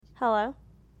Hello.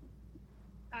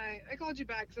 Hi, I called you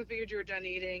back because I figured you were done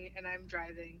eating and I'm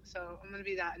driving, so I'm gonna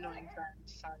be that annoying friend.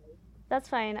 Sorry. That's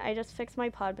fine. I just fixed my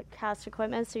podcast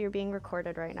equipment, so you're being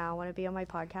recorded right now. Want to be on my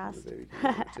The podcast? baby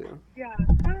can hear it too. Yeah.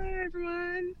 Hi,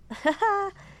 everyone.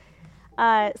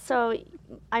 So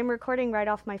I'm recording right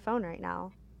off my phone right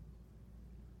now.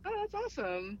 Oh, that's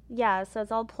awesome. Yeah, so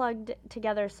it's all plugged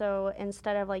together. So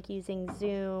instead of like using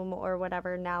Zoom or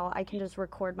whatever, now I can just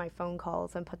record my phone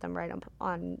calls and put them right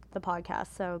on the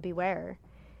podcast. So beware.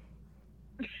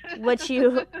 What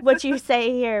you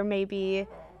say here may be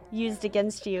used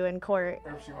against you in court.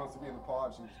 If she wants to be in the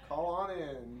pod, she just call on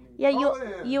in. Yeah, Call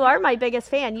in. you are my biggest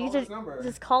fan. You Call this number.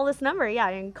 just call this number, yeah,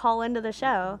 and call into the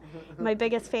show. My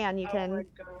biggest fan. You Oh my can.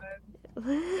 god.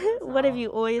 What have you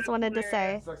always wanted to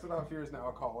say? Sex Without Fear is now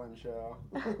a call-in show.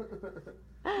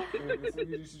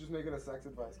 You should just make it a sex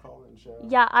advice call-in show.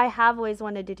 Yeah, I have always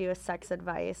wanted to do a sex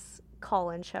advice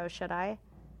call-in show. Should I?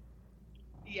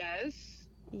 Yes.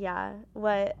 Yeah.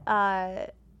 What?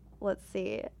 Let's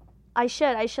see. I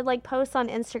should like post on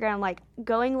Instagram like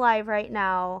going live right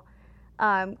now.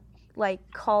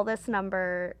 Like call this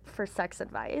number for sex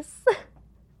advice.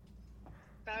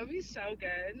 That would be so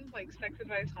good. Like sex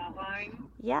advice hotline.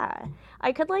 Yeah.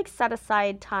 I could like set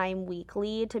aside time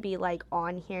weekly to be like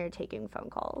on here taking phone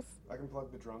calls. I can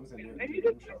plug the drums in your Maybe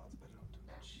drum shots,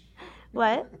 but don't.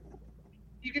 What?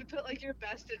 You could put like your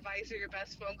best advice or your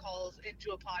best phone calls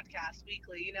into a podcast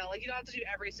weekly. You know, like you don't have to do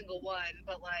every single one,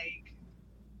 but like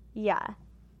Yeah.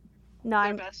 No, the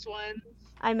I'm best ones.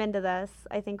 I'm into this.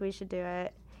 I think we should do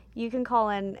it. You can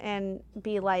call in and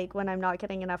be like, when I'm not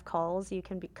getting enough calls, you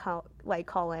can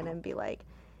call in and be like,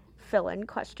 fill in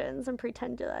questions and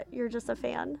pretend that you're just a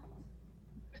fan.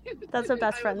 That's what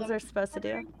best I would friends love are it. supposed to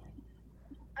do.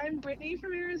 I'm Brittany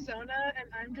from Arizona, and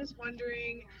I'm just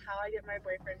wondering how I get my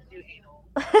boyfriend to do anal.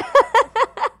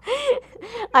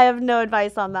 I have no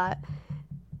advice on that.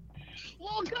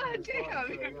 Well, god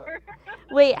damn.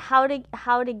 Wait, how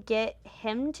to get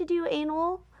him to do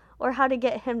anal, or how to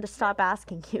get him to stop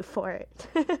asking you for it?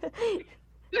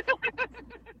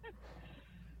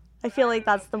 I feel like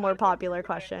that's the more popular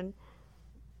question.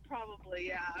 Probably,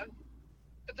 yeah.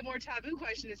 But the more taboo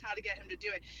question is how to get him to do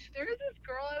it. There was this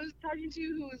girl I was talking to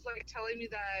who was like telling me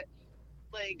that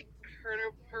like her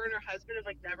and her husband have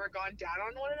like never gone down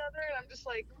on one another, and I'm just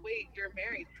like, wait, you're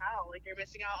married? How? Like you're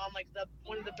missing out on like the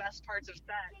one of the best parts of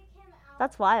sex.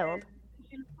 That's wild.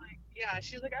 She's like, yeah,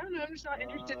 she's like, I don't know, I'm just not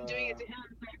interested in doing it to him.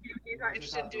 He's not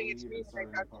interested in doing it to me.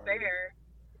 Like that's fair.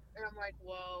 And I'm like,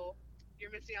 whoa,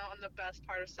 you're missing out on the best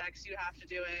part of sex. You have to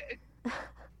do it.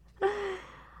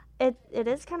 It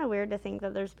is kind of weird to think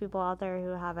that there's people out there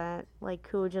who haven't, like,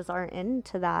 who just aren't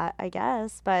into that, I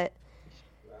guess. But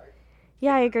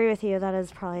yeah, I agree with you. That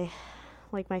is probably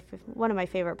like one of my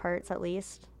favorite parts, at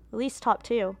least top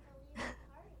two.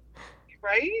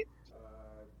 Right?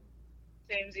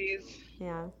 Samesies.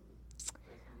 Yeah.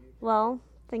 Well,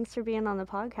 thanks for being on the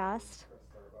podcast.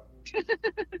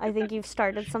 I think you've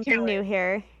started something new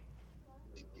here.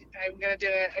 I'm gonna do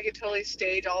it. I could totally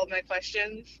stage all of my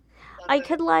questions. I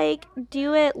could like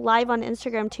do it live on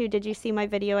Instagram too. Did you see my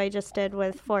video I just did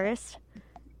with Forrest?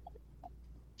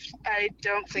 I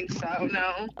don't think so,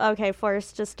 no. Okay,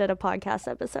 Forrest just did a podcast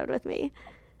episode with me.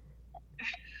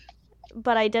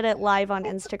 But I did it live on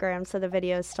Instagram, so the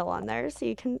video is still on there, so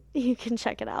you can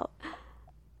check it out.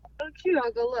 Oh, cute.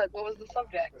 I'll go look. What was the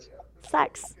subject?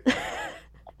 Sex.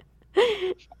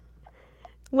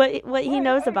 What he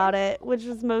knows about it, which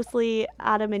was mostly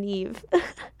Adam and Eve.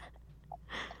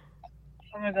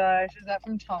 Oh my gosh, is that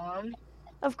from Tom?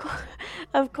 Of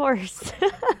course.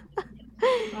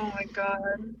 Oh my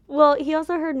god. Well, he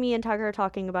also heard me and Tucker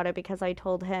talking about it because I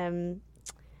told him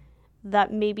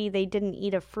that maybe they didn't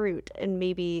eat a fruit and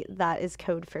maybe that is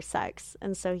code for sex.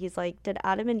 And so he's like, did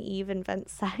Adam and Eve invent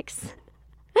sex?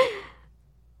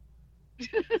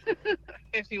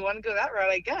 If you want to go that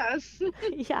route, I guess.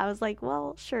 Yeah, I was like,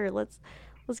 well, sure, let's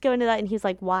go into that. And he's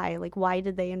like, why? Like, why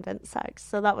did they invent sex?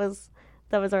 So that was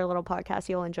our little podcast.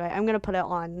 You'll enjoy it. I'm gonna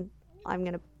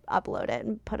upload it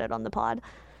and put it on the pod.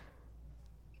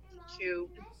 Cute.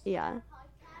 Yeah.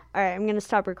 All right, I'm gonna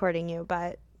stop recording you,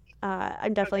 but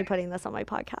I'm definitely putting this on my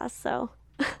podcast. So.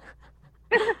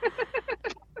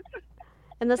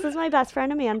 And this is my best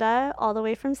friend Amanda, all the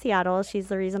way from Seattle. She's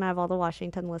the reason I have all the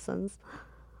Washington listens.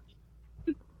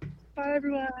 Bye,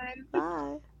 everyone.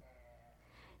 Bye.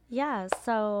 Yeah,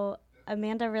 so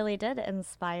Amanda really did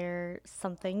inspire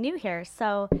something new here.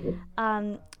 So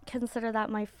consider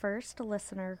that my first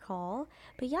listener call.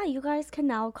 But yeah, you guys can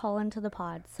now call into the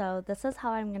pod. So this is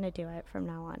how I'm going to do it from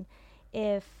now on.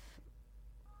 If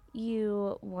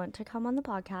you want to come on the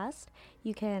podcast,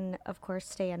 you can, of course,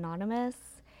 stay anonymous,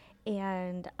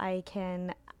 and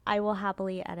I will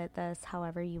happily edit this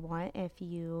however you want. If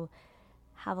you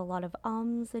have a lot of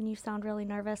ums and you sound really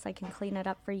nervous, I can clean it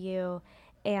up for you,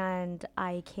 and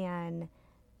I can,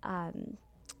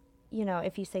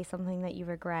 if you say something that you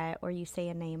regret or you say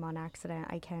a name on accident,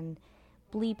 I can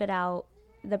bleep it out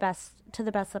the best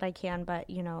that I can. But,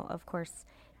 of course,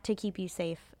 to keep you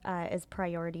safe is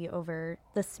priority over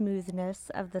the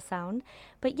smoothness of the sound.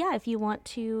 But yeah, if you want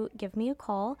to give me a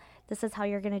call, this is how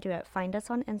you're going to do it. Find us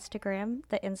on Instagram.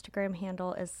 The Instagram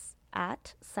handle is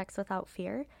at Sex Without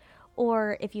Fear.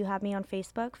 Or if you have me on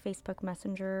Facebook, Facebook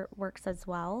Messenger works as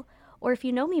well. Or if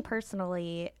you know me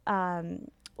personally,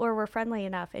 or we're friendly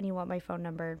enough and you want my phone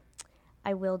number,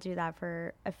 I will do that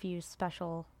for a few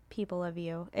special people of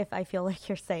you if I feel like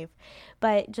you're safe.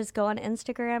 But just go on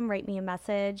Instagram, write me a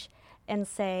message and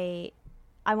say,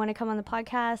 I want to come on the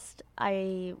podcast.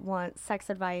 I want sex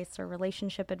advice or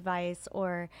relationship advice,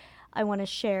 or I want to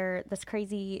share this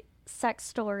crazy sex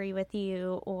story with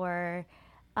you, or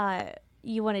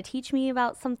you want to teach me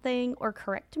about something or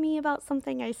correct me about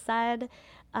something I said,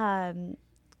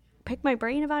 pick my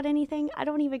brain about anything. I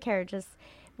don't even care. Just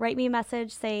write me a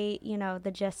message, say,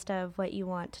 the gist of what you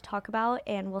want to talk about,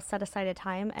 and we'll set aside a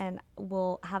time and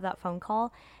we'll have that phone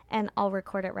call, and I'll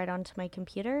record it right onto my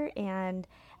computer. And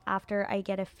after I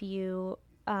get a few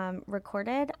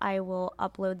recorded, I will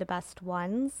upload the best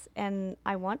ones, and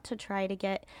I want to try to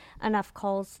get enough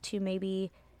calls to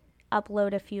maybe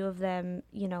upload a few of them,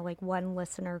 like one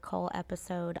listener call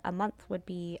episode a month would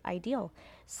be ideal.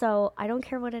 So I don't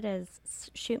care what it is.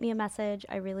 Shoot me a message.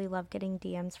 I really love getting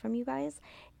DMs from you guys,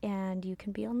 and you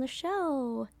can be on the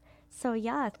show. So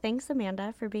yeah, thanks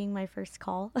Amanda for being my first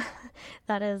call.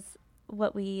 That is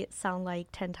what we sound like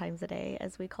 10 times a day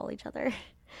as we call each other.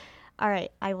 All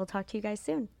right, I will talk to you guys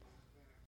soon.